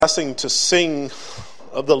Blessing to sing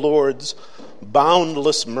of the Lord's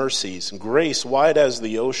boundless mercies, grace wide as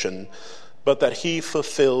the ocean, but that he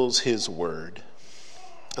fulfills his word.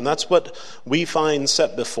 And that's what we find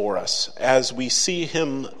set before us as we see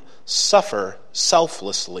him suffer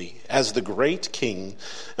selflessly as the great king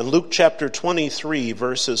in Luke chapter 23,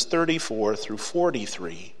 verses 34 through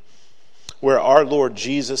 43, where our Lord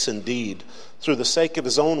Jesus indeed, through the sake of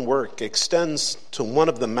his own work, extends to one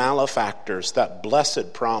of the malefactors that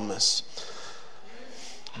blessed promise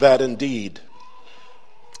that indeed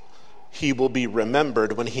he will be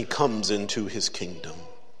remembered when he comes into his kingdom.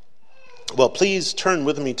 Well, please turn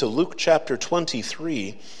with me to Luke chapter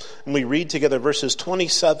 23, and we read together verses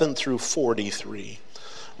 27 through 43.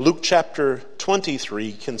 Luke chapter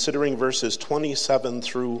 23, considering verses 27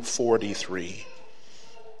 through 43.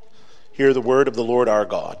 Hear the word of the Lord our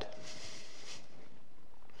God.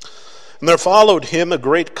 And there followed him a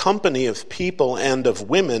great company of people and of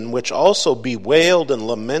women, which also bewailed and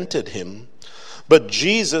lamented him. But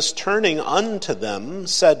Jesus, turning unto them,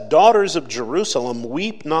 said, Daughters of Jerusalem,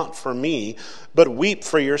 weep not for me, but weep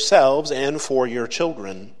for yourselves and for your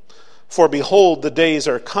children. For behold, the days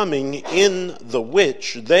are coming, in the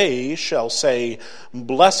which they shall say,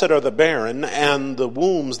 Blessed are the barren, and the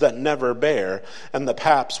wombs that never bare, and the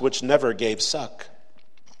paps which never gave suck.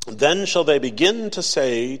 Then shall they begin to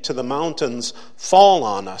say to the mountains, Fall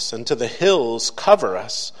on us, and to the hills, Cover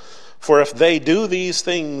us. For if they do these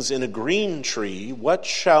things in a green tree, what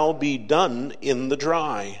shall be done in the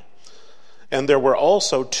dry? And there were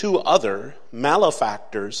also two other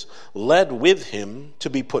malefactors led with him to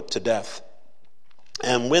be put to death.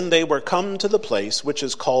 And when they were come to the place which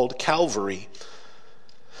is called Calvary,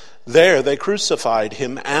 there they crucified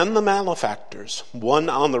him and the malefactors, one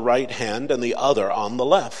on the right hand and the other on the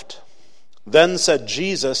left. Then said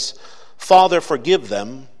Jesus, Father, forgive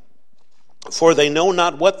them, for they know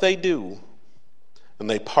not what they do. And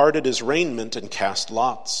they parted his raiment and cast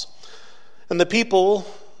lots. And the people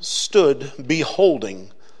stood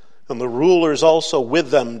beholding, and the rulers also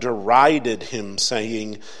with them derided him,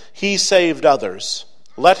 saying, He saved others,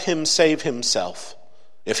 let him save himself,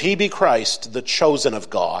 if he be Christ, the chosen of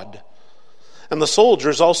God. And the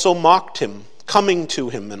soldiers also mocked him, coming to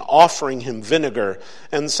him and offering him vinegar,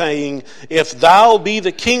 and saying, If thou be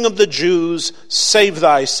the King of the Jews, save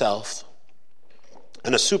thyself.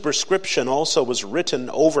 And a superscription also was written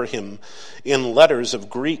over him in letters of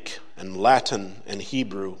Greek and Latin and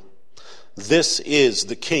Hebrew, This is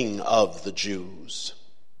the King of the Jews.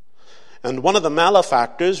 And one of the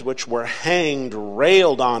malefactors which were hanged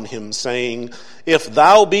railed on him, saying, If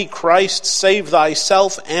thou be Christ, save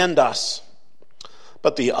thyself and us.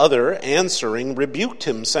 But the other, answering, rebuked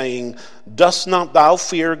him, saying, Dost not thou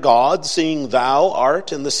fear God, seeing thou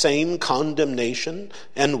art in the same condemnation,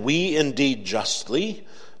 and we indeed justly?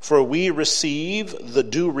 For we receive the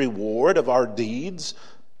due reward of our deeds,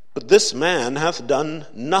 but this man hath done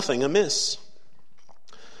nothing amiss.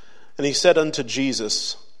 And he said unto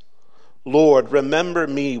Jesus, Lord, remember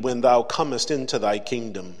me when thou comest into thy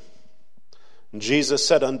kingdom. And Jesus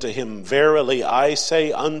said unto him, Verily I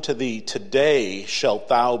say unto thee, today shalt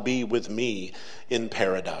thou be with me in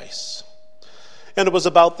paradise. And it was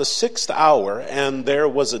about the 6th hour, and there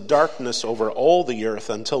was a darkness over all the earth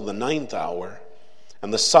until the 9th hour.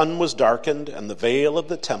 And the sun was darkened, and the veil of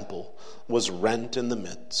the temple was rent in the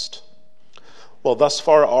midst. Well, thus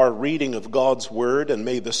far our reading of God's word, and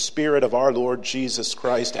may the Spirit of our Lord Jesus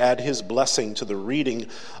Christ add his blessing to the reading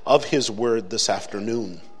of his word this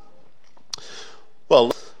afternoon.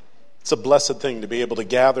 Well, it's a blessed thing to be able to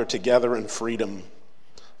gather together in freedom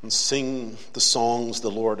and sing the songs the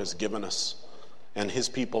Lord has given us and his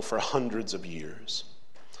people for hundreds of years.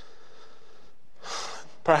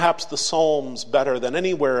 Perhaps the Psalms better than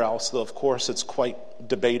anywhere else, though of course it's quite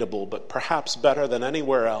debatable, but perhaps better than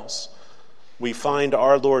anywhere else, we find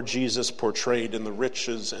our Lord Jesus portrayed in the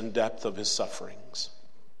riches and depth of his sufferings.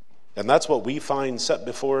 And that's what we find set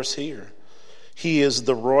before us here. He is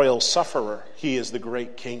the royal sufferer. He is the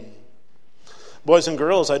great king. Boys and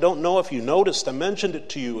girls, I don't know if you noticed, I mentioned it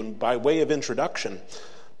to you by way of introduction,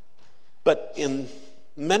 but in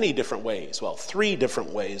many different ways, 3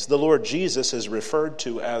 different ways, the Lord Jesus is referred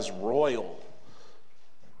to as royal,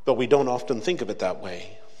 but we don't often think of it that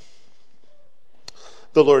way.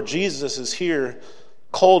 The Lord Jesus is here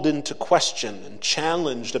called into question and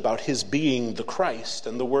challenged about his being the Christ.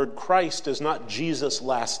 And the word Christ is not Jesus'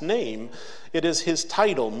 last name. It is his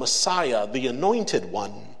title, Messiah, the Anointed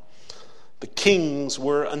One. The kings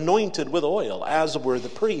were anointed with oil, as were the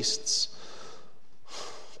priests.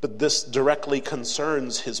 But this directly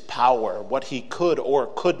concerns his power, what he could or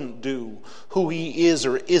couldn't do, who he is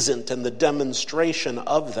or isn't, and the demonstration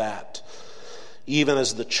of that, even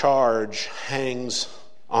as the charge hangs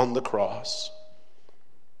on the cross.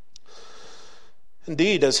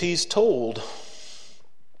 Indeed, as he's told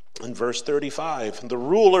in verse 35, the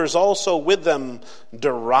rulers also with them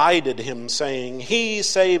derided him, saying, "He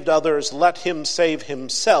saved others, let him save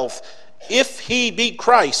himself, if he be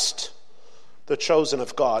Christ, the chosen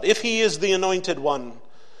of God, if he is the anointed one,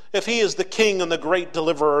 if he is the king and the great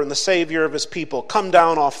deliverer and the savior of his people, come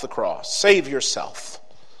down off the cross, save yourself."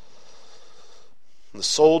 And the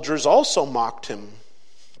soldiers also mocked him,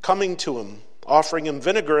 coming to him, offering him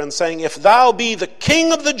vinegar and saying, "If thou be the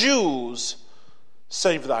king of the Jews,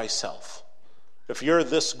 save thyself." If you're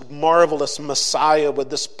this marvelous Messiah with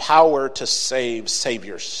this power to save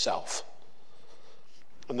yourself.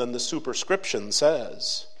 And then the superscription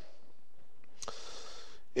says,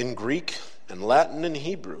 in Greek and Latin and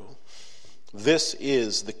Hebrew, "This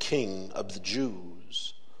is the King of the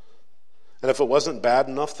Jews." And if it wasn't bad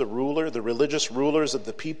enough, the religious rulers of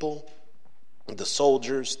the people, the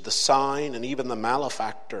soldiers, the sign, and even the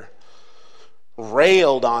malefactor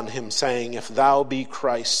railed on him, saying, "If thou be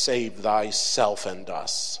Christ, save thyself and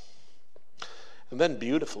us." And then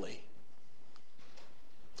beautifully,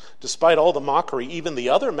 despite all the mockery, even the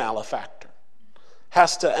other malefactor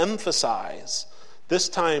has to emphasize, this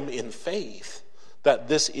time in faith, that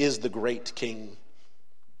this is the great King.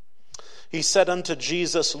 He said unto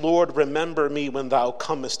Jesus, "Lord, remember me when thou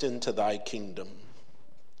comest into thy kingdom."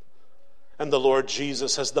 And the Lord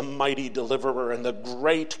Jesus, as the mighty deliverer and the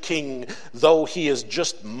great King, though he is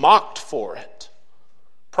just mocked for it,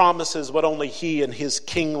 promises what only he and his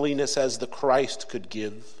kingliness as the Christ could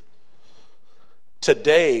give.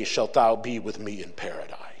 "Today shalt thou be with me in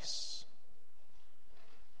paradise."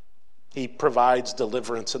 He provides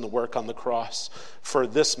deliverance in the work on the cross for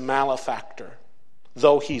this malefactor,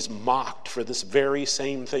 though he's mocked for this very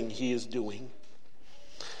same thing he is doing.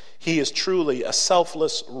 He is truly a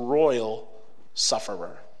selfless royal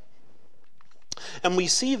sufferer. And we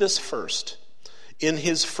see this first in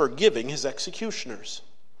his forgiving his executioners.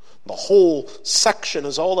 The whole section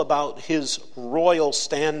is all about his royal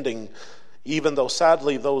standing, even though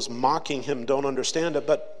sadly those mocking him don't understand it.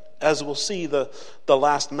 But as we'll see, the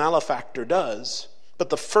last malefactor does. But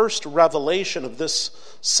the first revelation of this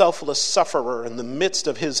selfless sufferer in the midst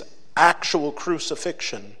of his actual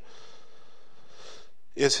crucifixion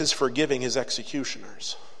is his forgiving his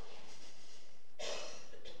executioners.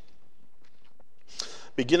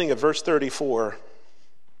 Beginning at verse 34,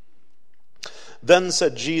 "Then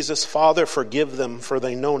said Jesus, Father, forgive them, for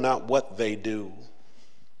they know not what they do."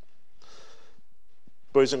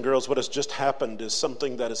 Boys and girls, what has just happened is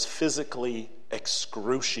something that is physically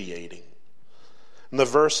excruciating. In the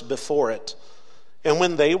verse before it, "And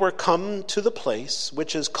when they were come to the place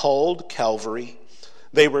which is called Calvary,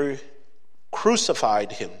 they were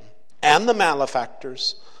crucified him and the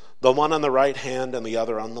malefactors, the one on the right hand and the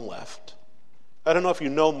other on the left." I don't know if you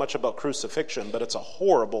know much about crucifixion, but it's a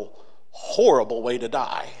horrible, horrible way to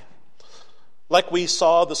die. Like we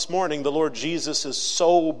saw this morning, the Lord Jesus is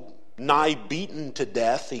so nigh beaten to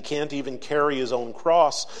death, he can't even carry his own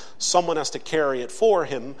cross. Someone has to carry it for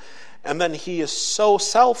him. And then he is so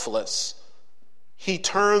selfless, he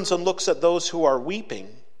turns and looks at those who are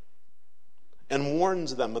weeping and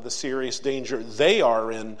warns them of the serious danger they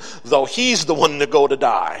are in, though he's the one to go to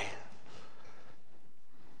die.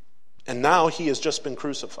 And now he has just been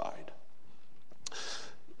crucified.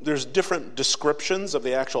 There's different descriptions of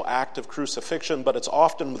the actual act of crucifixion, but it's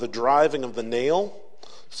often with the driving of the nail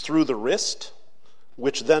through the wrist,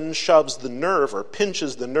 which then shoves the nerve or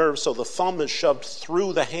pinches the nerve, so the thumb is shoved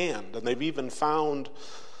through the hand. And they've even found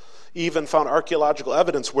archaeological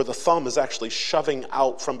evidence where the thumb is actually shoving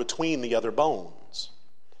out from between the other bones.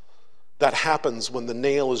 That happens when the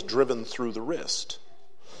nail is driven through the wrist.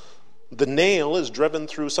 The nail is driven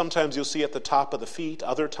through, sometimes you'll see at the top of the feet,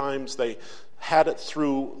 other times they had it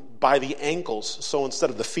through by the ankles, so instead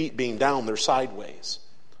of the feet being down, they're sideways.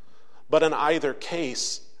 But in either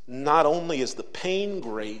case, not only is the pain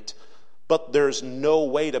great, but there's no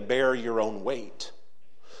way to bear your own weight.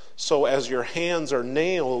 So as your hands are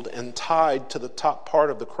nailed and tied to the top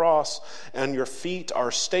part of the cross and your feet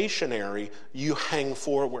are stationary, you hang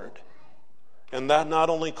forward. And that not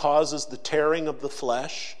only causes the tearing of the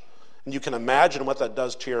flesh, and you can imagine what that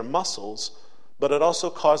does to your muscles, but it also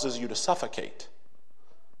causes you to suffocate.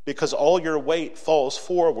 Because all your weight falls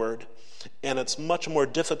forward, and it's much more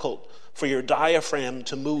difficult for your diaphragm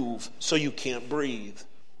to move, so you can't breathe.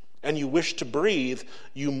 and you wish to breathe,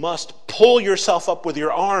 you must pull yourself up with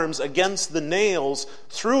your arms against the nails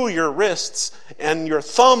through your wrists and your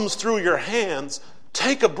thumbs through your hands,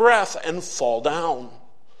 take a breath, and fall down.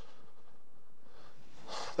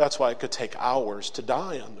 That's why it could take hours to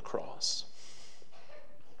die on the cross.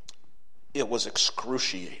 It was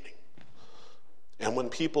excruciating. And when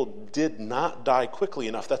people did not die quickly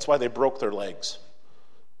enough, that's why they broke their legs.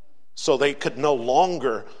 So they could no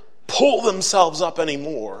longer pull themselves up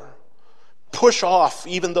anymore, push off,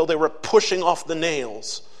 even though they were pushing off the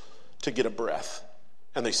nails to get a breath,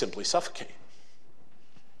 and they simply suffocate.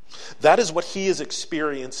 That is what he is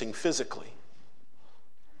experiencing physically.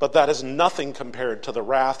 But that is nothing compared to the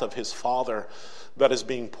wrath of his Father that is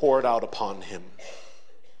being poured out upon him.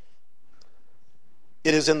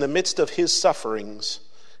 It is in the midst of his sufferings,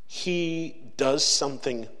 he does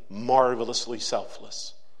something marvelously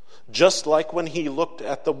selfless. Just like when he looked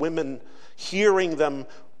at the women, hearing them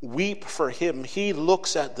weep for him, he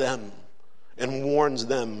looks at them and warns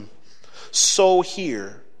them. So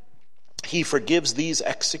here, he forgives these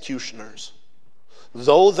executioners,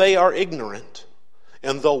 though they are ignorant,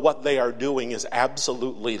 and though what they are doing is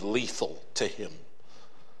absolutely lethal to him.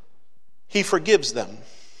 He forgives them.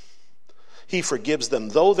 He forgives them,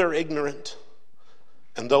 though they're ignorant,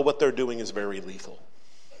 and though what they're doing is very lethal.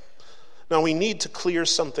 Now, we need to clear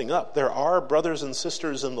something up. There are brothers and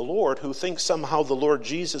sisters in the Lord who think somehow the Lord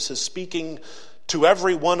Jesus is speaking to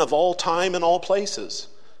everyone of all time and all places.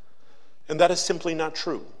 And that is simply not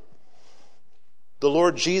true. The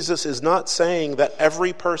Lord Jesus is not saying that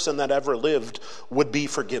every person that ever lived would be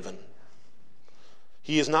forgiven.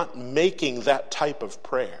 He is not making that type of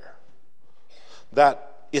prayer.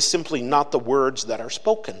 That is simply not the words that are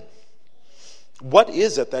spoken. What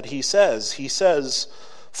is it that he says? He says,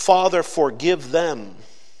 Father, forgive them.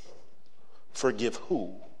 Forgive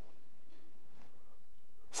who?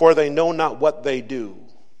 For they know not what they do.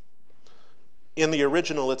 In the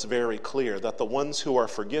original, it's very clear that the ones who are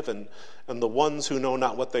forgiven and the ones who know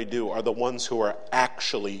not what they do are the ones who are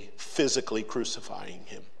actually physically crucifying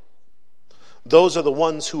him. Those are the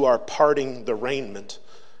ones who are parting the raiment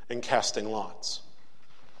and casting lots.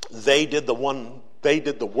 They did the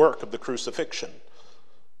work of the crucifixion.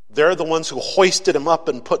 They're the ones who hoisted him up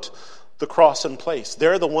and put the cross in place.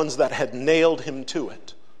 They're the ones that had nailed him to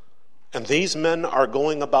it. And these men are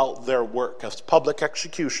going about their work as public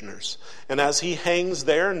executioners. And as he hangs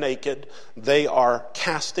there naked, they are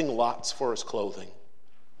casting lots for his clothing.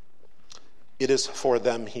 It is for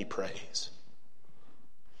them he prays.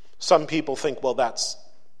 Some people think, well, that's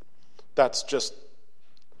just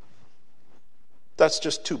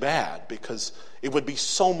too bad, because it would be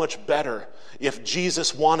so much better if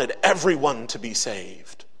Jesus wanted everyone to be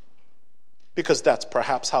saved. Because that's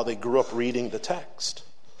perhaps how they grew up reading the text.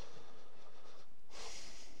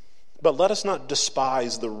 But let us not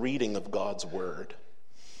despise the reading of God's word.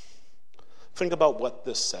 Think about what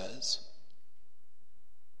this says.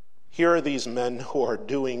 Here are these men who are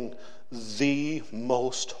doing the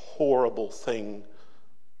most horrible thing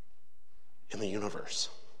in the universe.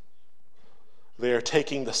 They are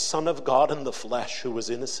taking the Son of God in the flesh who was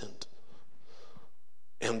innocent,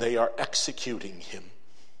 and they are executing him.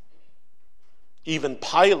 Even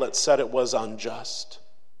Pilate said it was unjust.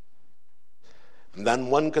 And then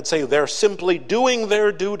one could say they're simply doing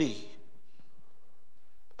their duty.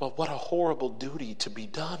 But what a horrible duty to be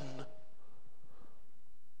done.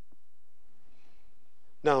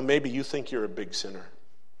 Now, maybe you think you're a big sinner.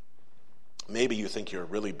 Maybe you think you're a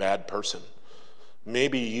really bad person.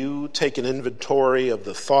 Maybe you take an inventory of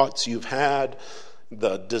the thoughts you've had,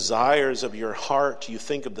 the desires of your heart. You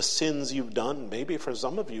think of the sins you've done. Maybe for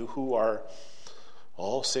some of you who are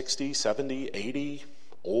 60, 70, 80,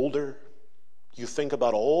 older, you think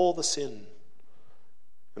about all the sin.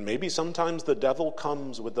 And maybe sometimes the devil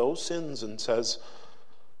comes with those sins and says,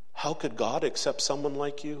 how could God accept someone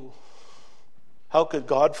like you? How could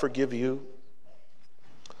God forgive you?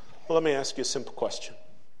 Well, let me ask you a simple question.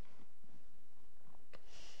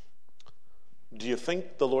 Do you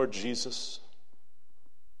think the Lord Jesus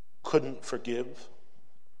couldn't forgive?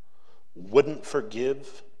 Wouldn't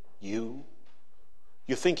forgive you?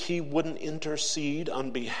 You think he wouldn't intercede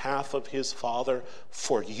on behalf of his Father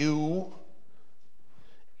for you?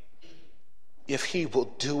 If he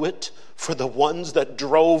will do it for the ones that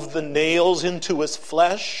drove the nails into his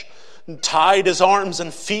flesh and tied his arms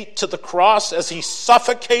and feet to the cross as he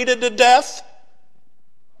suffocated to death?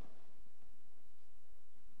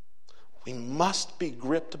 We must be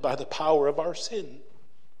gripped by the power of our sin.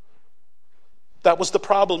 That was the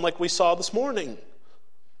problem, like we saw this morning.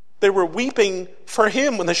 They were weeping for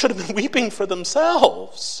him when they should have been weeping for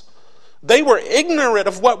themselves. They were ignorant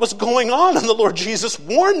of what was going on, and the Lord Jesus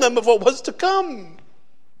warned them of what was to come.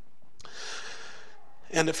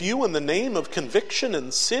 And if you, in the name of conviction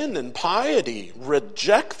and sin and piety,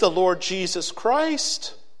 reject the Lord Jesus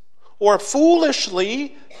Christ, or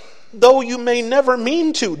foolishly, though you may never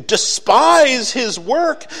mean to, despise his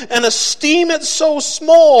work and esteem it so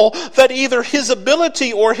small that either his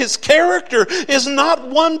ability or his character is not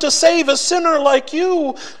one to save a sinner like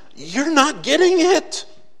you, you're not getting it.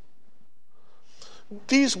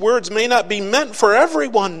 These words may not be meant for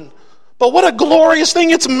everyone, but what a glorious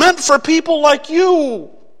thing it's meant for people like you.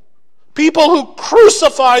 People who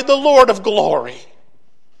crucified the Lord of glory.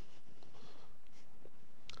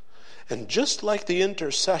 And just like the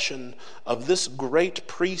intercession of this great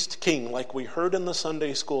priest king, like we heard in the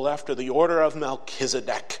Sunday school after the order of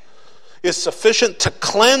Melchizedek, is sufficient to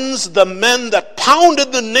cleanse the men that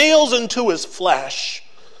pounded the nails into his flesh,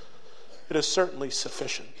 it is certainly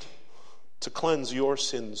sufficient to cleanse your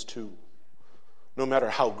sins too, no matter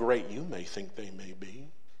how great you may think they may be.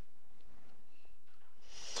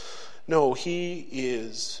 No, he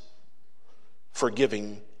is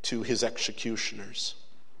forgiving to his executioners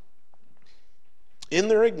in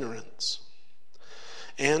their ignorance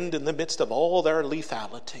and in the midst of all their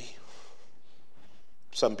lethality.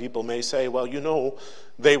 Some people may say, well,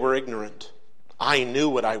 they were ignorant. I knew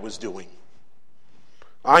what I was doing.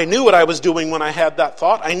 I knew what I was doing when I had that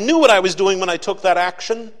thought. I knew what I was doing when I took that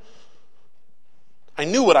action. I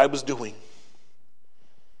knew what I was doing.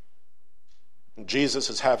 And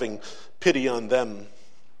Jesus is having pity on them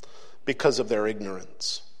because of their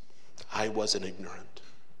ignorance. I wasn't ignorant.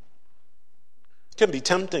 It can be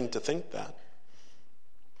tempting to think that.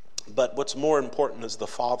 But what's more important is the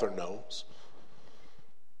Father knows.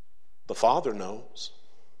 The Father knows.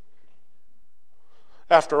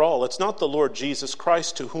 After all, it's not the Lord Jesus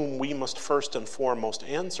Christ to whom we must first and foremost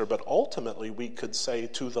answer, but ultimately we could say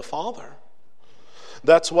to the Father.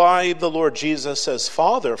 That's why the Lord Jesus says,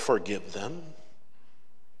 Father, forgive them.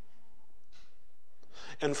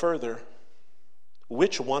 And further,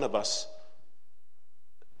 which one of us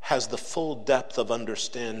has the full depth of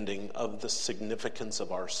understanding of the significance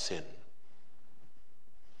of our sin?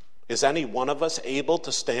 Is any one of us able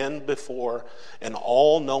to stand before an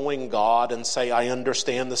all-knowing God and say, I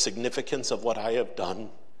understand the significance of what I have done?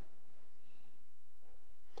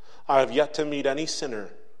 I have yet to meet any sinner,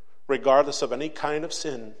 regardless of any kind of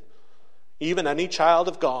sin, even any child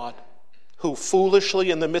of God, who foolishly,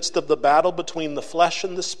 in the midst of the battle between the flesh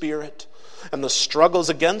and the spirit, and the struggles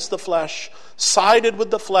against the flesh, sided with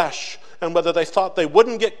the flesh, and whether they thought they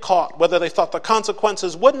wouldn't get caught, whether they thought the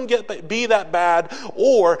consequences wouldn't be that bad,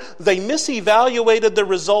 or they misevaluated the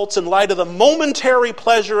results in light of the momentary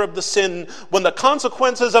pleasure of the sin, when the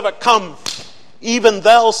consequences of it come, even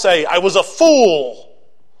they'll say, I was a fool,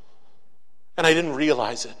 and I didn't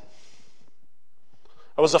realize it.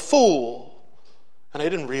 I was a fool, and I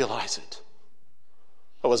didn't realize it.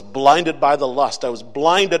 I was blinded by the lust. I was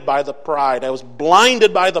blinded by the pride. I was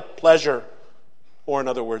blinded by the pleasure. Or in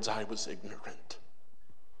other words, I was ignorant.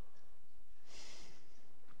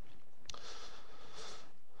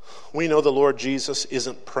 We know the Lord Jesus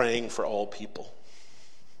isn't praying for all people.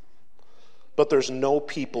 But there's no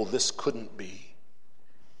people this couldn't be.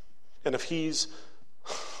 And if he's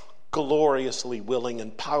gloriously willing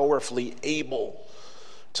and powerfully able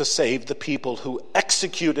to save the people who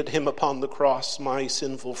executed him upon the cross, my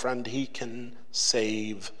sinful friend, he can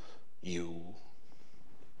save you.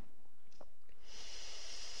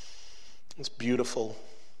 It's beautiful.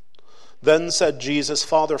 Then said Jesus,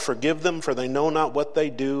 Father, forgive them, for they know not what they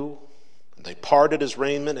do. And they parted his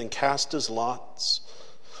raiment and cast his lots.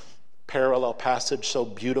 Parallel passage so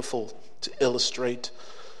beautiful to illustrate.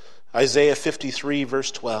 Isaiah 53,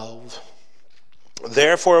 verse 12.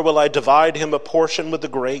 Therefore will I divide him a portion with the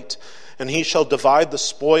great, and he shall divide the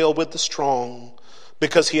spoil with the strong,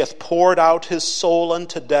 because he hath poured out his soul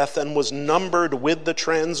unto death, and was numbered with the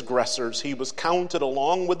transgressors. He was counted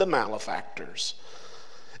along with the malefactors.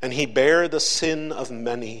 And he bare the sin of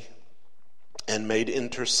many, and made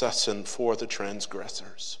intercession for the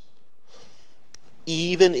transgressors.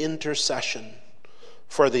 Even intercession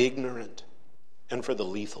for the ignorant and for the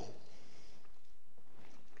lethal.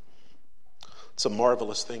 It's a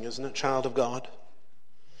marvelous thing, isn't it, child of God?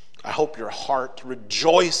 I hope your heart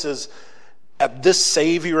rejoices at this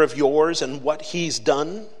Savior of yours and what he's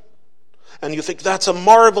done. And you think that's a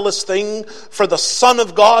marvelous thing for the Son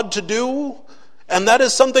of God to do, and that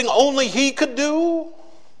is something only he could do.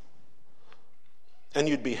 And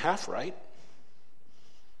you'd be half right.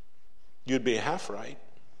 You'd be half right.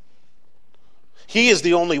 He is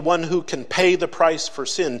the only one who can pay the price for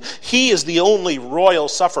sin. He is the only royal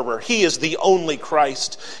sufferer. He is the only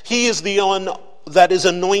Christ. He is the one that is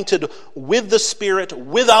anointed with the Spirit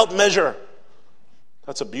without measure.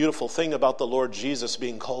 That's a beautiful thing about the Lord Jesus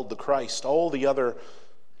being called the Christ. All the other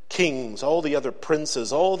kings, all the other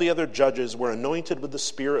princes, all the other judges were anointed with the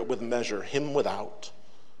Spirit with measure, him without.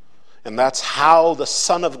 And that's how the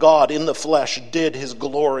Son of God in the flesh did his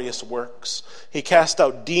glorious works. He cast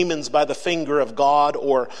out demons by the finger of God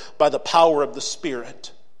or by the power of the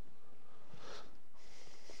Spirit.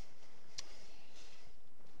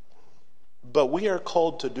 But we are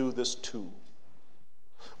called to do this too.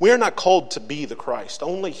 We are not called to be the Christ.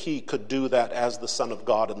 Only he could do that as the Son of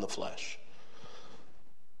God in the flesh.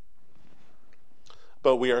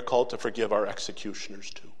 But we are called to forgive our executioners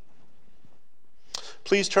too.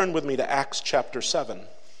 Please turn with me to Acts chapter 7.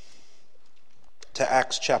 To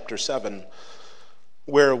Acts chapter 7,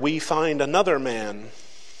 where we find another man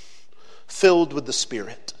filled with the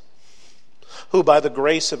Spirit, who by the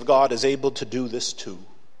grace of God is able to do this too.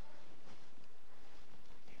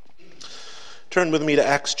 Turn with me to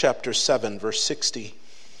Acts chapter 7, verse 60.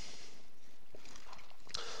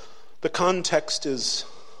 The context is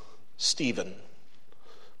Stephen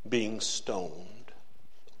being stoned,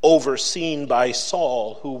 overseen by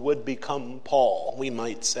Saul, who would become Paul, we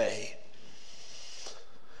might say.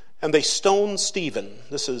 And they stoned Stephen,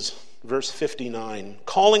 this is verse 59,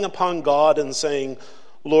 calling upon God and saying,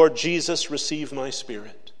 Lord Jesus, receive my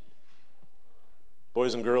spirit.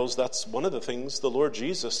 Boys and girls, that's one of the things the Lord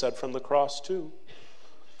Jesus said from the cross too.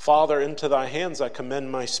 Father, into thy hands I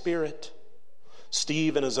commend my spirit.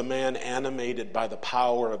 Stephen is a man animated by the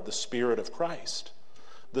power of the Spirit of Christ.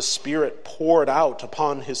 The Spirit poured out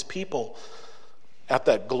upon his people at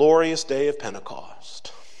that glorious day of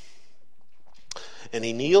Pentecost. And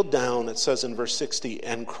he kneeled down, it says in verse 60,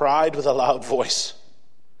 and cried with a loud voice.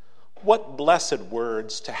 What blessed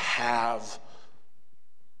words to have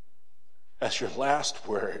as your last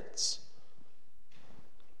words.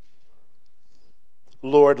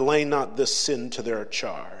 Lord, lay not this sin to their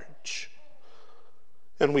charge.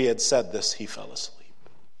 And we had said this, he fell asleep.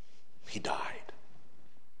 He died.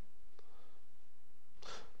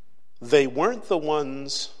 They weren't the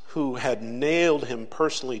ones who had nailed him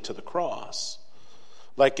personally to the cross,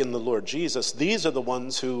 like in the Lord Jesus. These are the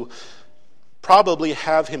ones who probably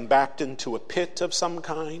have him backed into a pit of some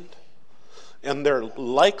kind. And they're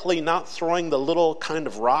likely not throwing the little kind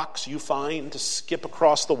of rocks you find to skip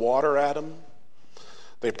across the water at him.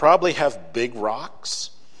 They probably have big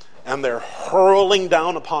rocks, and they're hurling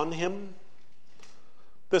down upon him.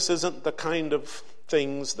 This isn't the kind of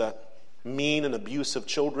things that mean and abusive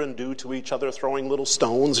children do to each other, throwing little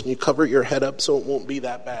stones, and you cover your head up so it won't be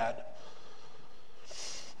that bad.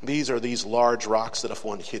 These are these large rocks that if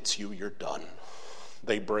one hits you, you're done.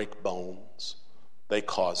 They break bones. They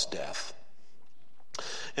cause death.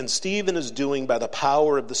 And Stephen is doing, by the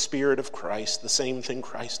power of the Spirit of Christ, the same thing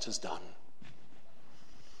Christ has done.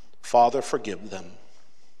 Father, forgive them.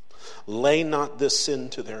 Lay not this sin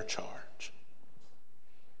to their charge.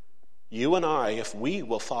 You and I, if we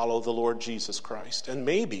will follow the Lord Jesus Christ, and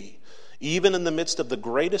maybe even in the midst of the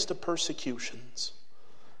greatest of persecutions,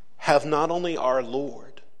 have not only our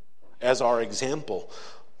Lord as our example,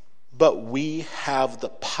 but we have the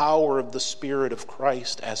power of the Spirit of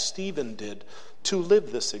Christ, as Stephen did, to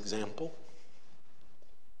live this example.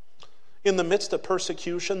 In the midst of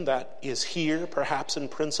persecution that is here, perhaps in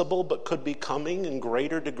principle, but could be coming in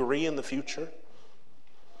greater degree in the future.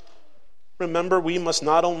 Remember, we must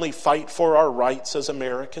not only fight for our rights as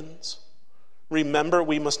Americans. Remember,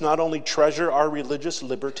 we must not only treasure our religious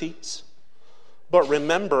liberties, but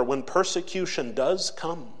remember, when persecution does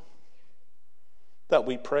come, that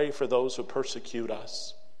we pray for those who persecute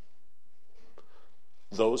us.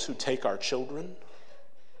 Those who take our children,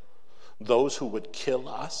 those who would kill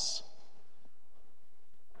us.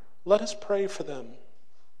 Let us pray for them.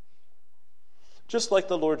 Just like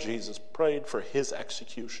the Lord Jesus prayed for his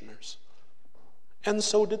executioners. And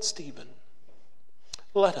so did Stephen.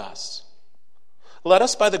 Let us,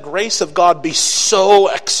 by the grace of God, be so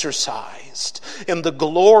exercised in the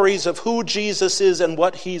glories of who Jesus is and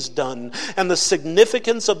what he's done, and the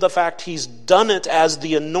significance of the fact he's done it as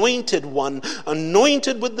the anointed one,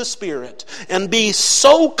 anointed with the Spirit, and be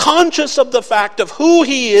so conscious of the fact of who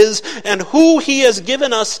he is and who he has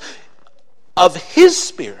given us of his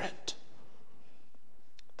Spirit,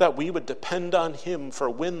 that we would depend on him for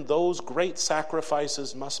when those great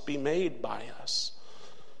sacrifices must be made by us.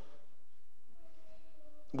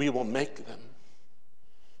 We will make them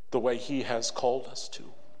the way he has called us to.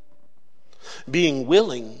 Being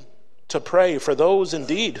willing to pray for those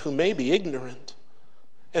indeed who may be ignorant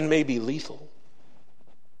and may be lethal.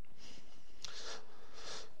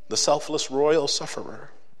 The selfless royal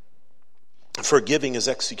sufferer, forgiving his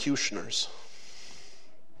executioners.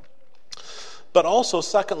 But also,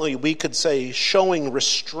 secondly, we could say showing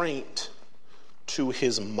restraint to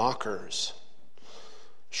his mockers.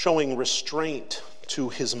 Showing restraint to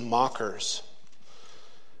his mockers.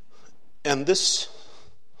 And this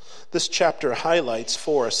chapter highlights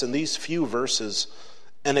for us in these few verses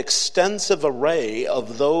an extensive array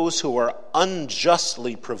of those who are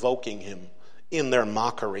unjustly provoking him in their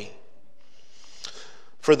mockery.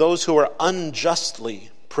 For those who are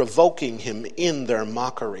unjustly provoking him in their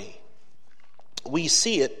mockery. We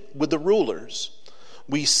see it with the rulers.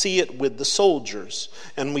 We see it with the soldiers.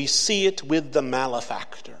 And we see it with the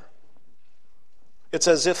malefactor. It's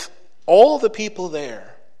as if all the people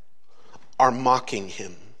there are mocking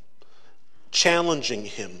him, challenging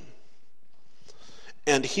him.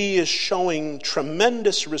 And he is showing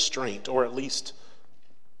tremendous restraint, or at least,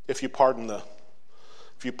 if you pardon the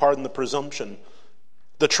presumption,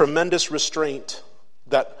 the tremendous restraint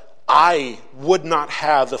that I would not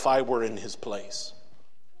have if I were in his place.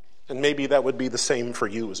 And maybe that would be the same for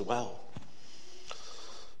you as well.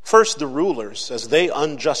 First, the rulers, as they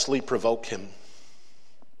unjustly provoke him.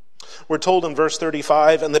 We're told in verse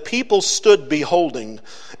 35, and the people stood beholding,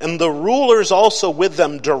 and the rulers also with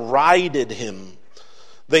them derided him.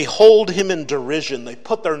 They hold him in derision. They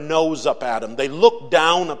put their nose up at him. They look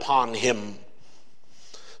down upon him,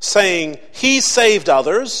 saying, he saved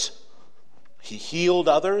others, he healed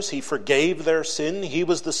others, he forgave their sin, he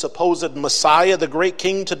was the supposed Messiah, the great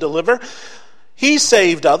king to deliver. He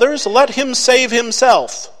saved others, let him save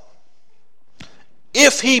himself,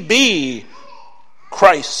 if he be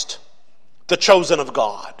Christ, the chosen of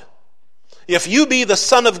God. If you be the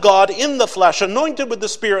Son of God in the flesh, anointed with the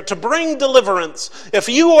Spirit to bring deliverance, if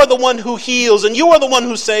you are the one who heals, and you are the one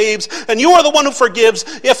who saves, and you are the one who forgives,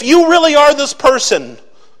 if you really are this person,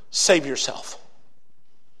 save yourself.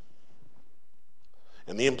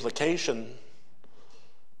 And the implication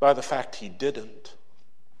by the fact he didn't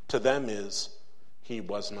to them is he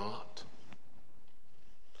was not.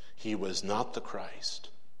 He was not the Christ.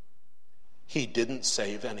 He didn't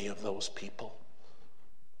save any of those people.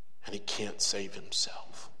 And he can't save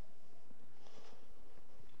himself.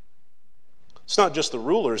 It's not just the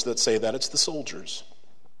rulers that say that, it's the soldiers.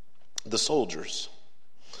 The soldiers.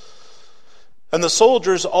 And the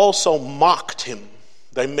soldiers also mocked him.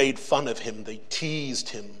 They made fun of him. They teased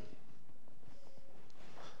him.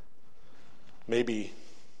 Maybe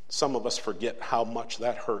some of us forget how much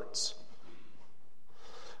that hurts.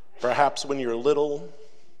 Perhaps when you're little,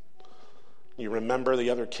 you remember the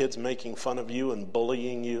other kids making fun of you and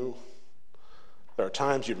bullying you. There are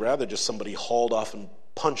times you'd rather just somebody hauled off and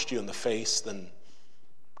punched you in the face than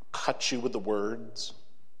cut you with the words.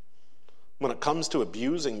 When it comes to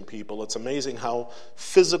abusing people, it's amazing how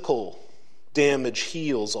physical damage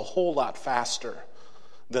heals a whole lot faster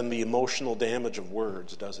than the emotional damage of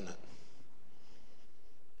words, doesn't it?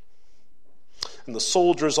 And the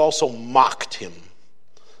soldiers also mocked him,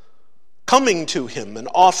 coming to him and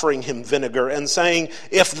offering him vinegar and saying,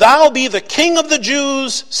 if thou be the king of the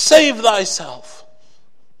Jews, save thyself.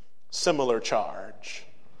 Similar charge.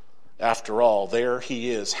 After all, there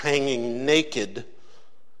he is, hanging naked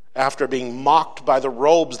after being mocked by the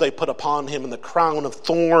robes they put upon him and the crown of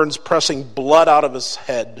thorns pressing blood out of his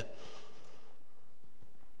head.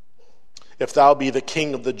 If thou be the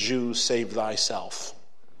king of the Jews, save thyself.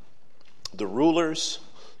 The rulers,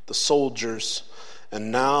 the soldiers,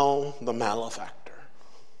 and now the malefactor.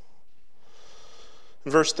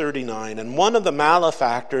 Verse 39, and one of the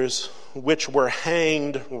malefactors which were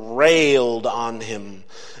hanged railed on him,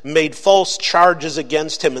 made false charges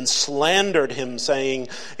against him, and slandered him, saying,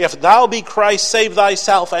 if thou be Christ, save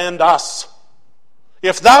thyself and us.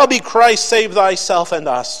 If thou be Christ, save thyself and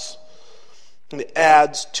us. And it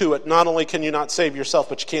adds to it, not only can you not save yourself,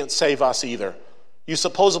 but you can't save us either. You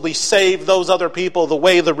supposedly save those other people the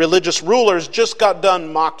way the religious rulers just got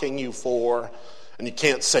done mocking you for, and you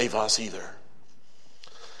can't save us either.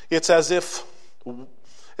 It's as if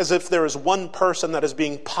there is one person that is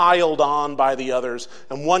being piled on by the others,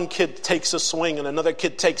 and one kid takes a swing, and another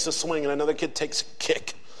kid takes a swing, and another kid takes a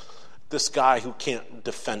kick. This guy who can't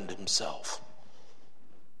defend himself.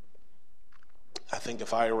 I think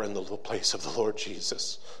if I were in the place of the Lord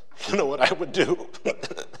Jesus, you know what I would do?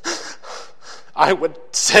 I would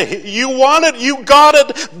say, you want it, you got it,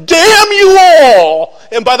 damn you all!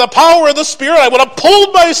 And by the power of the Spirit, I would have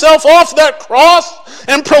pulled myself off that cross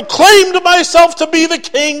and proclaimed myself to be the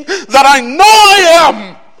king that I know I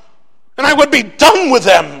am. And I would be done with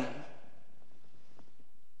them.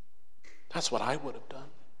 That's what I would have done.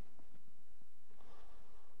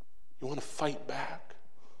 You want to fight back?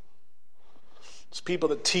 Those people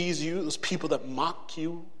that tease you, those people that mock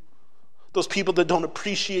you, those people that don't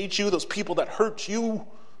appreciate you, those people that hurt you,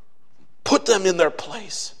 put them in their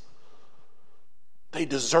place. They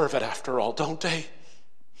deserve it after all, don't they?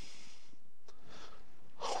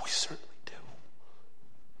 Oh, we certainly do.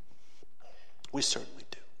 We certainly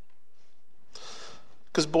do.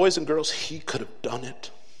 Because boys and girls, he could have done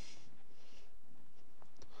it.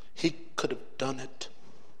 He could have done it.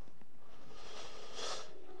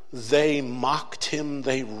 They mocked him,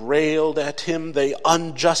 they railed at him, they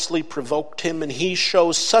unjustly provoked him, and he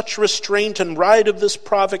shows such restraint in light of this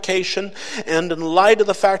provocation, and in light of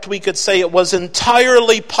the fact we could say it was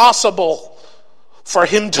entirely possible for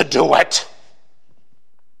him to do it.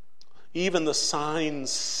 Even the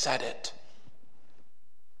signs said it.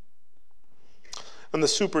 And the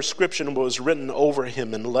superscription was written over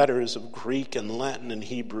him in letters of Greek and Latin and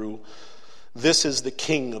Hebrew. This is the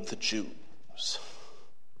King of the Jews.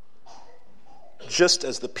 Just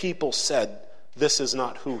as the people said, this is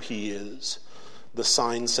not who he is, the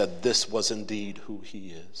sign said this was indeed who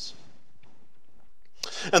he is.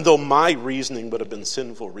 And though my reasoning would have been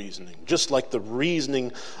sinful reasoning, just like the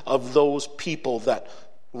reasoning of those people that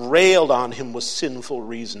railed on him was sinful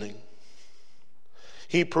reasoning,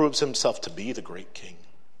 he proves himself to be the great king.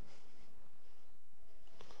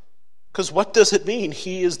 Because what does it mean?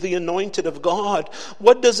 He is the anointed of God.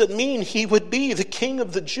 What does it mean he would be the King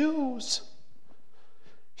of the Jews?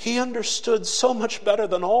 He understood so much better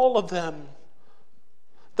than all of them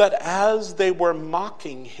that as they were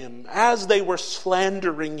mocking him, as they were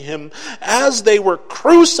slandering him, as they were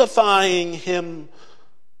crucifying him,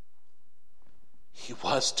 he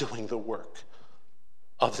was doing the work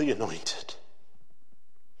of the anointed.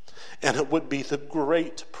 And it would be the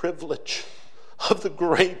great privilege of the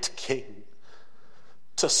great king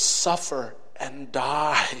to suffer and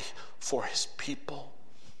die for his people.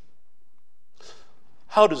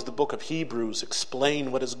 How does the book of Hebrews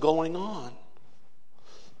explain what is going on?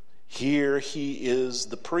 Here he is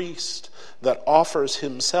the priest that offers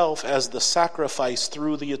himself as the sacrifice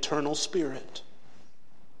through the eternal Spirit.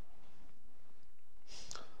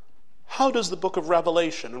 How does the book of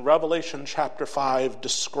Revelation, in Revelation chapter 5,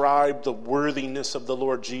 describe the worthiness of the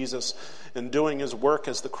Lord Jesus in doing his work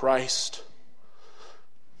as the Christ?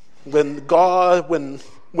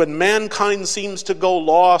 When mankind seems to go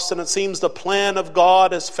lost and it seems the plan of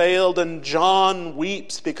God has failed and John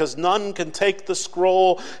weeps because none can take the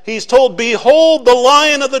scroll, he's told, behold the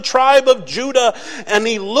Lion of the tribe of Judah, and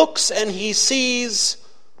he looks and he sees,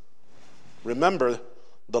 remember,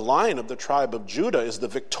 the Lion of the tribe of Judah is the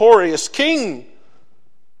victorious king.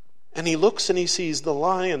 And he looks and he sees the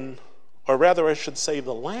lion, or rather I should say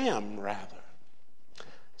the lamb,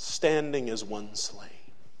 standing as one slain.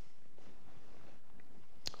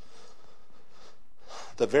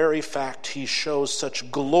 The very fact he shows such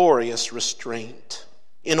glorious restraint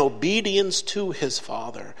in obedience to his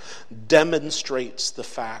Father demonstrates the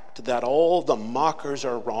fact that all the mockers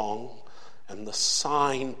are wrong and the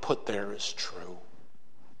sign put there is true.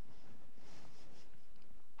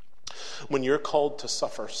 When you're called to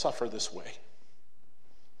suffer, suffer this way.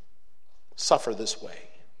 Suffer this way.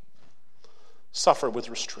 Suffer with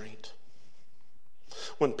restraint.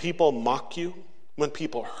 When people mock you, when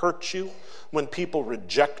people hurt you, when people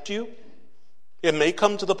reject you, it may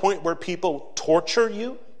come to the point where people torture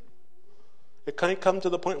you. It can come to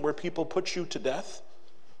the point where people put you to death.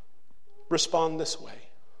 Respond this way.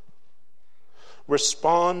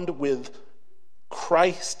 Respond with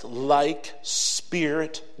Christ-like,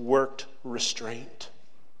 Spirit-worked restraint.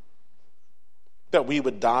 That we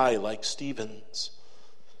would die like Stephen's,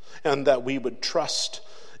 and that we would trust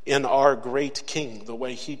in our great King the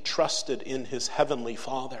way he trusted in his heavenly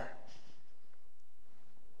Father.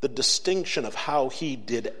 The distinction of how he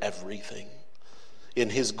did everything in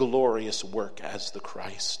his glorious work as the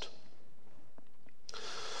Christ.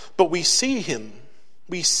 But we see him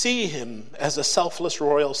as a selfless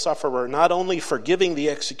royal sufferer, not only forgiving the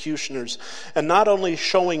executioners and not only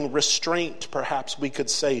showing restraint, perhaps we could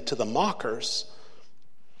say, to the mockers,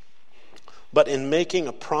 but in making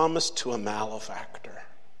a promise to a malefactor.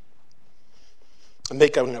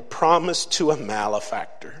 Making a promise to a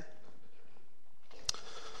malefactor.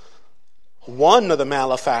 One of the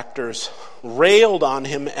malefactors railed on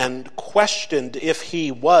him and questioned if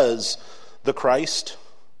he was the Christ.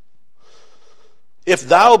 If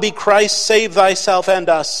thou be Christ, save thyself and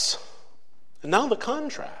us. And now the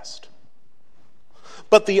contrast.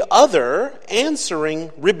 But the other,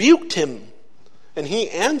 answering, rebuked him. And he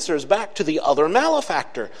answers back to the other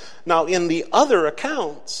malefactor. Now, in the other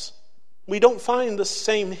accounts, We don't find the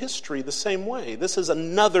same history the same way. This is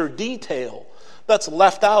another detail that's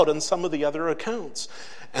left out in some of the other accounts.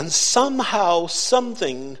 And somehow,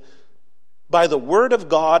 something by the word of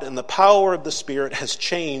God and the power of the Spirit has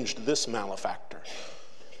changed this malefactor.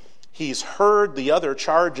 He's heard the other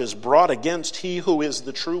charges brought against he who is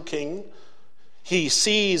the true king. He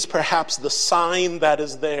sees perhaps the sign that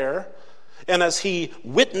is there. And as he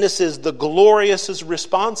witnesses the glorious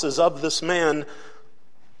responses of this man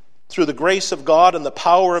through the grace of God and the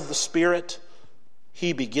power of the Spirit,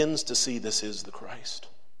 he begins to see this is the Christ.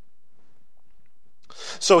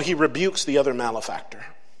 So he rebukes the other malefactor.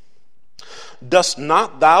 Dost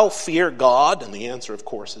not thou fear God? And the answer, of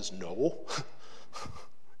course, is no.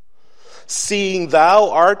 Seeing thou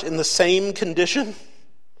art in the same condition?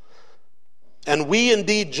 And we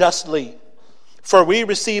indeed justly, for we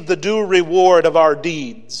receive the due reward of our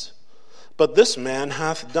deeds. But this man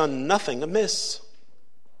hath done nothing amiss.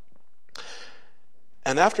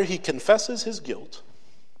 And after he confesses his guilt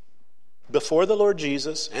before the Lord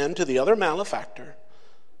Jesus and to the other malefactor,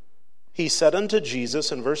 he said unto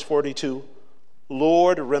Jesus in verse 42,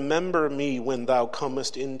 Lord, remember me when thou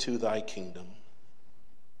comest into thy kingdom.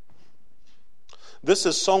 This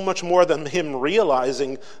is so much more than him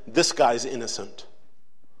realizing this guy's innocent.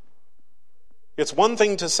 It's one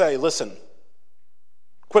thing to say, listen,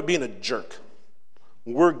 quit being a jerk.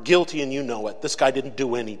 We're guilty and you know it. This guy didn't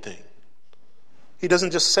do anything. He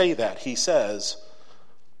doesn't just say that. He says,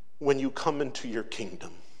 when you come into your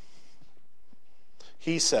kingdom.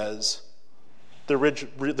 He says, the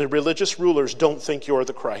religious rulers don't think you're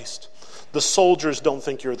the Christ. The soldiers don't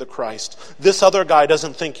think you're the Christ. This other guy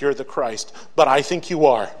doesn't think you're the Christ, but I think you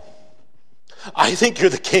are. I think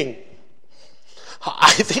you're the king.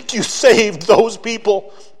 I think you saved those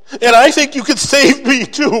people, and I think you could save me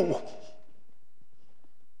too.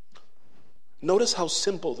 Notice how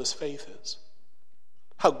simple this faith is.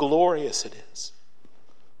 How glorious it is.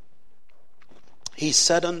 He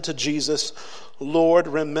said unto Jesus, Lord,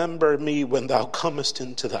 remember me when thou comest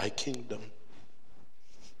into thy kingdom.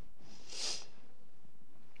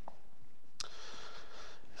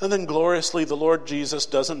 And then gloriously, the Lord Jesus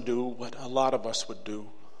doesn't do what a lot of us would do.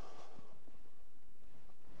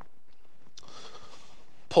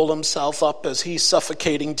 Pull himself up as he's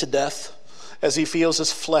suffocating to death, as he feels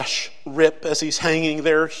his flesh rip, as he's hanging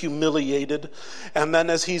there humiliated, and then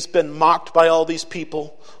as he's been mocked by all these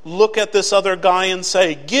people, look at this other guy and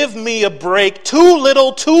say, give me a break, too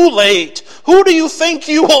little, too late. Who do you think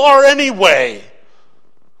you are anyway?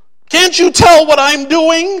 Can't you tell what I'm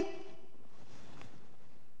doing?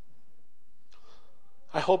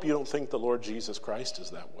 I hope you don't think the Lord Jesus Christ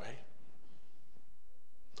is that way.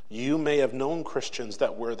 You may have known Christians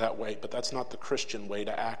that were that way, but that's not the Christian way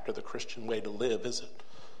to act or the Christian way to live, is it?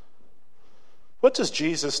 What does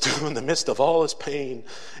Jesus do in the midst of all his pain,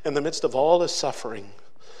 in the midst of all his suffering,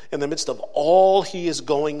 in the midst of all he is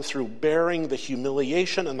going through, bearing the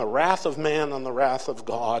humiliation and the wrath of man and the wrath of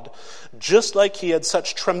God, just like he had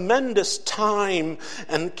such tremendous time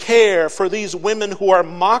and care for these women who are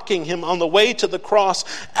mocking him on the way to the cross.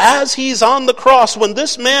 As he's on the cross, when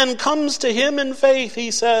this man comes to him in faith,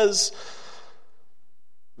 he says,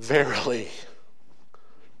 verily,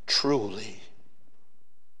 truly,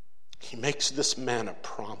 he makes this man a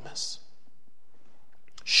promise.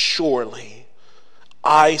 Surely,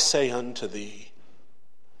 I say unto thee,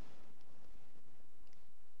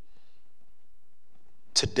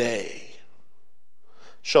 today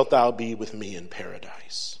shalt thou be with me in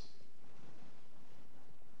paradise.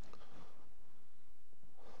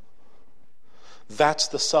 That's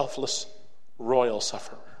the selfless royal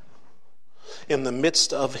sufferer. In the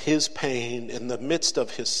midst of his pain, in the midst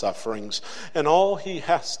of his sufferings, and all he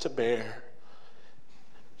has to bear,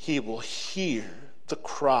 he will hear the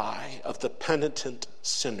cry of the penitent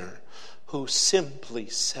sinner who simply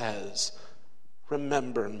says,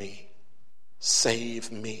 remember me, save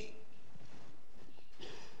me.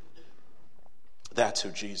 That's who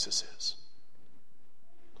Jesus is.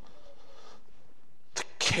 The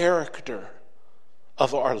character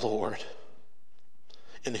of our Lord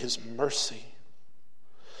in his mercy,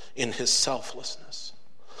 in his selflessness,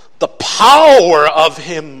 the power of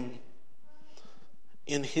him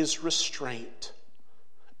in his restraint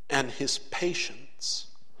and his patience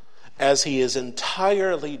as he is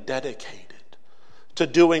entirely dedicated to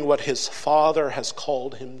doing what his Father has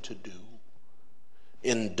called him to do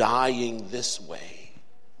in dying this way.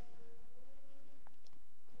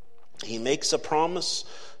 He makes a promise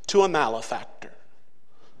to a malefactor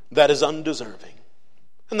that is undeserving.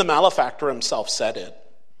 And the malefactor himself said it.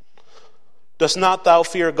 Dost not thou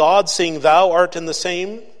fear God, seeing thou art in the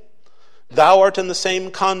same Thou art in the same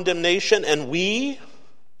condemnation, and we,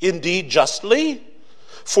 indeed justly,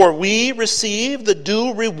 for we receive the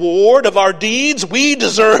due reward of our deeds. We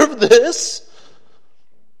deserve this.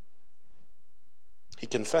 He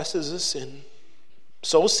confesses his sin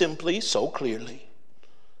so simply, so clearly.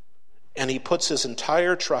 And he puts his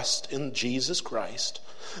entire trust in Jesus Christ,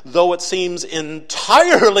 though it seems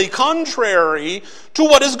entirely contrary to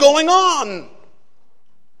what is going on.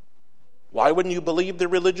 Why wouldn't you believe the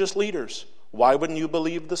religious leaders? Why wouldn't you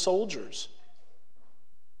believe the soldiers?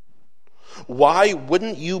 Why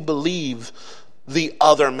wouldn't you believe the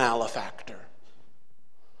other malefactor?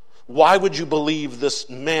 Why would you believe this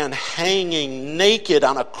man hanging naked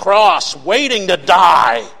on a cross, waiting to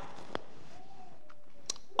die,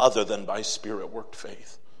 other than by Spirit-worked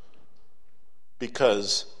faith?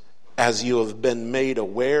 Because as you have been made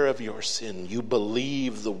aware of your sin, you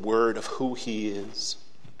believe the word of who he is.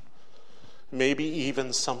 Maybe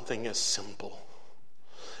even something as simple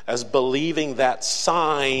as believing that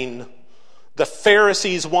sign the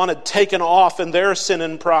Pharisees wanted taken off in their sin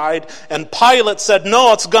and pride, and Pilate said,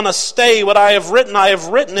 no, it's going to stay. What I have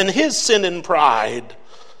written in his sin and pride.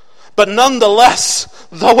 But nonetheless,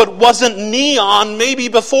 though it wasn't neon, maybe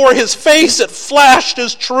before his face it flashed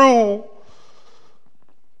as true.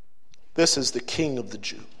 This is the King of the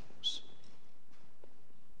Jews.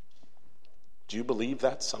 Do you believe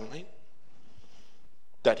that sign?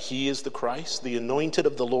 That he is the Christ, the anointed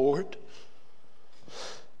of the Lord?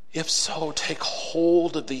 If so, take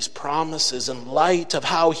hold of these promises in light of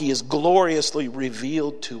how he is gloriously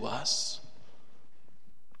revealed to us.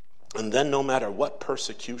 And then no matter what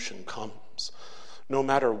persecution comes, no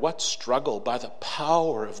matter what struggle, by the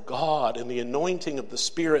power of God and the anointing of the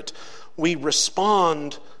Spirit, we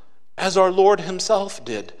respond as our Lord himself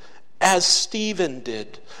did, as Stephen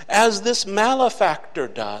did, as this malefactor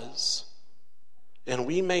does. And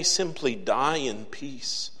we may simply die in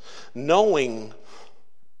peace, knowing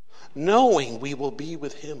we will be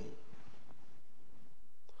with him.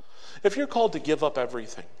 If you're called to give up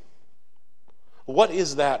everything, what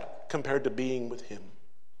is that compared to being with him?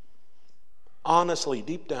 Honestly,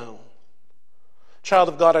 deep down. Child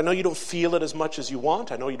of God, I know you don't feel it as much as you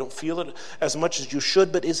want. I know you don't feel it as much as you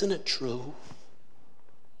should, but isn't it true?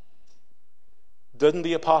 Didn't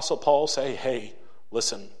the Apostle Paul say, hey,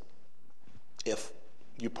 listen, if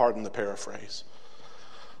you pardon the paraphrase,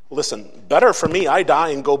 listen, better for me I die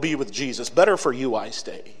and go be with Jesus. Better for you I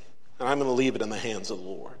stay. And I'm going to leave it in the hands of the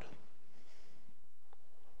Lord.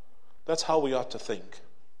 That's how we ought to think.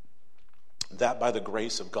 That by the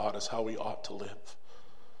grace of God is how we ought to live.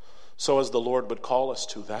 So as the Lord would call us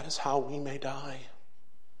to, that is how we may die.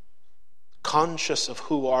 Conscious of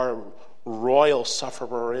who our royal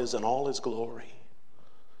sufferer is in all his glory.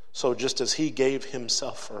 So just as he gave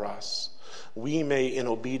himself for us, we may, in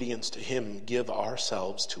obedience to him, give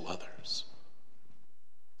ourselves to others.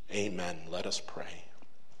 Amen. Let us pray.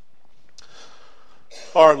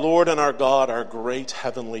 Our Lord and our God, our great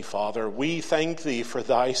heavenly Father, we thank thee for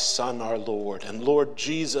thy Son, our Lord. And Lord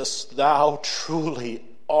Jesus, thou truly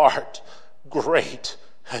art great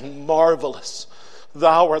and marvelous.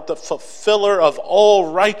 Thou art the fulfiller of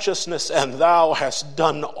all righteousness, and thou hast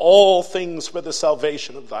done all things for the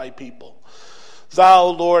salvation of thy people. Thou,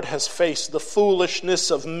 Lord, hast faced the foolishness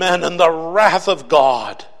of men and the wrath of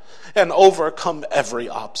God and overcome every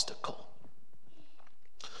obstacle.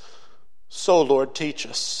 So, Lord, teach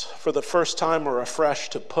us for the first time or afresh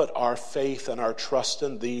to put our faith and our trust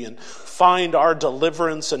in thee and find our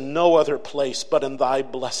deliverance in no other place but in thy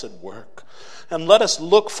blessed work. And let us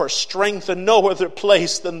look for strength in no other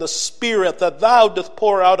place than the Spirit that thou dost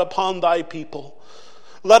pour out upon thy people.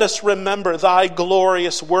 Let us remember thy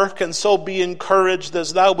glorious work and so be encouraged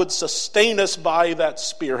as thou would sustain us by that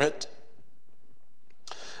Spirit.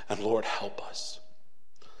 And Lord, help us.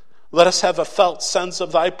 Let us have a felt sense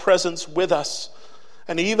of thy presence with us.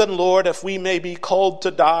 And even, Lord, if we may be called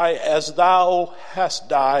to die as thou hast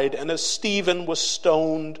died and as Stephen was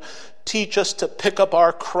stoned, teach us to pick up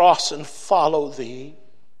our cross and follow thee.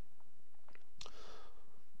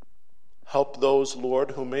 Help those,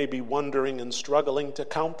 Lord, who may be wondering and struggling to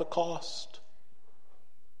count the cost,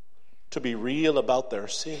 to be real about their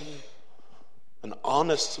sin and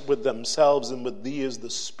honest with themselves and with thee as the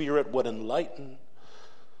Spirit would enlighten,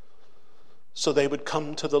 so they would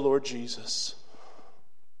come to the Lord Jesus.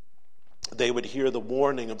 They would hear the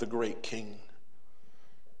warning of the great King,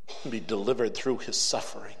 be delivered through his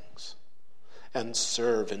sufferings, and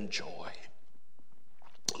serve in joy.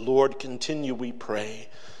 Lord, continue, we pray,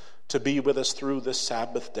 to be with us through this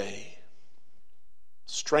Sabbath day.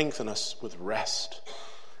 Strengthen us with rest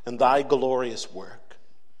and thy glorious work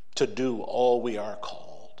to do all we are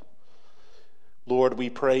called. Lord, we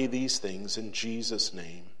pray these things in Jesus'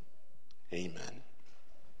 name. Amen.